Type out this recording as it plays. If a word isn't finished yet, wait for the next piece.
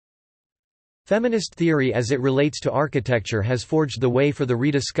Feminist theory as it relates to architecture has forged the way for the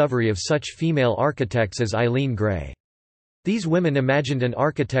rediscovery of such female architects as Eileen Gray. These women imagined an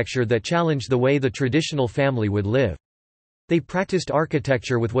architecture that challenged the way the traditional family would live. They practiced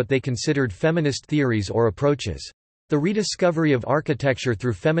architecture with what they considered feminist theories or approaches. The rediscovery of architecture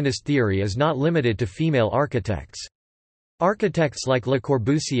through feminist theory is not limited to female architects. Architects like Le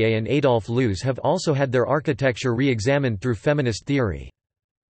Corbusier and Adolphe Loos have also had their architecture re-examined through feminist theory.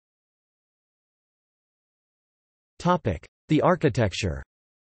 The architecture.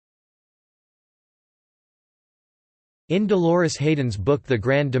 In Dolores Hayden's book The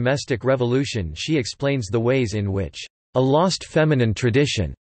Grand Domestic Revolution, she explains the ways in which a lost feminine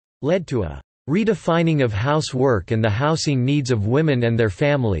tradition led to a redefining of housework and the housing needs of women and their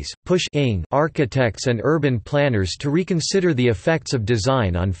families, pushing architects and urban planners to reconsider the effects of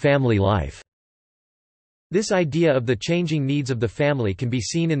design on family life. This idea of the changing needs of the family can be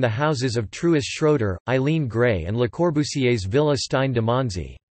seen in the houses of Truus Schroeder, Eileen Gray and Le Corbusier's Villa Stein de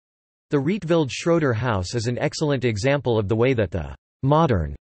Monzy. The Rietveld Schroeder house is an excellent example of the way that the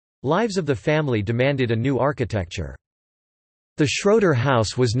modern lives of the family demanded a new architecture. The Schroeder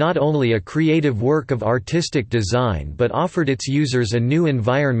house was not only a creative work of artistic design but offered its users a new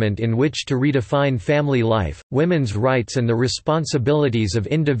environment in which to redefine family life, women's rights and the responsibilities of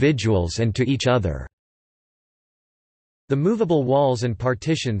individuals and to each other. The movable walls and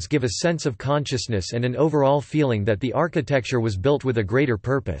partitions give a sense of consciousness and an overall feeling that the architecture was built with a greater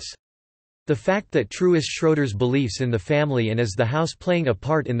purpose. The fact that Truus Schroeder's beliefs in the family and as the house playing a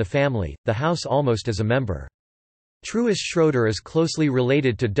part in the family, the house almost as a member. Truus Schroeder is closely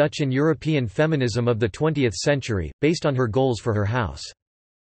related to Dutch and European feminism of the 20th century, based on her goals for her house.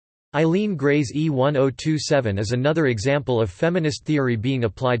 Eileen Gray's E1027 is another example of feminist theory being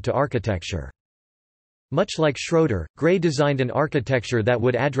applied to architecture. Much like Schroeder, Gray designed an architecture that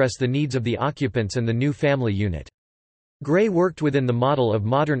would address the needs of the occupants and the new family unit. Gray worked within the model of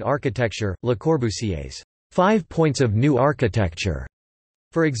modern architecture, Le Corbusier's 5 points of new architecture,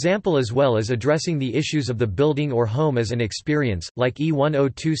 for example, as well as addressing the issues of the building or home as an experience, like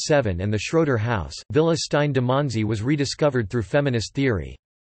E1027 and the Schroeder house. Villa Stein de Monzy was rediscovered through feminist theory.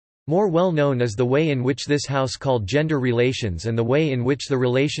 More well known is the way in which this house called gender relations and the way in which the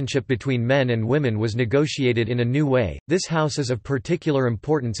relationship between men and women was negotiated in a new way. This house is of particular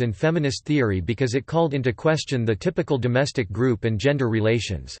importance in feminist theory because it called into question the typical domestic group and gender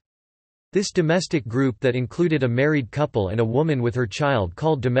relations. This domestic group that included a married couple and a woman with her child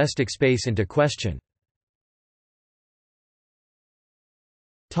called domestic space into question.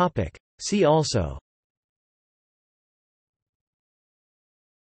 See also: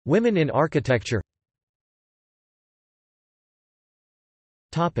 Women in architecture.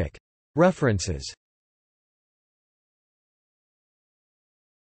 References.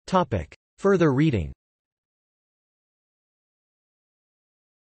 Further reading.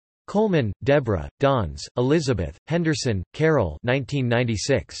 Coleman, Deborah, Dons, Elizabeth, Henderson, Carol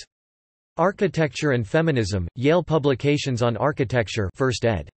 1996. Architecture and Feminism, Yale Publications on Architecture 1st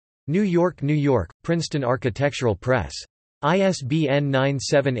ed. New York, New York, Princeton Architectural Press. ISBN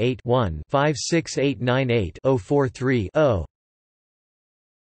 978-1-56898-043-0.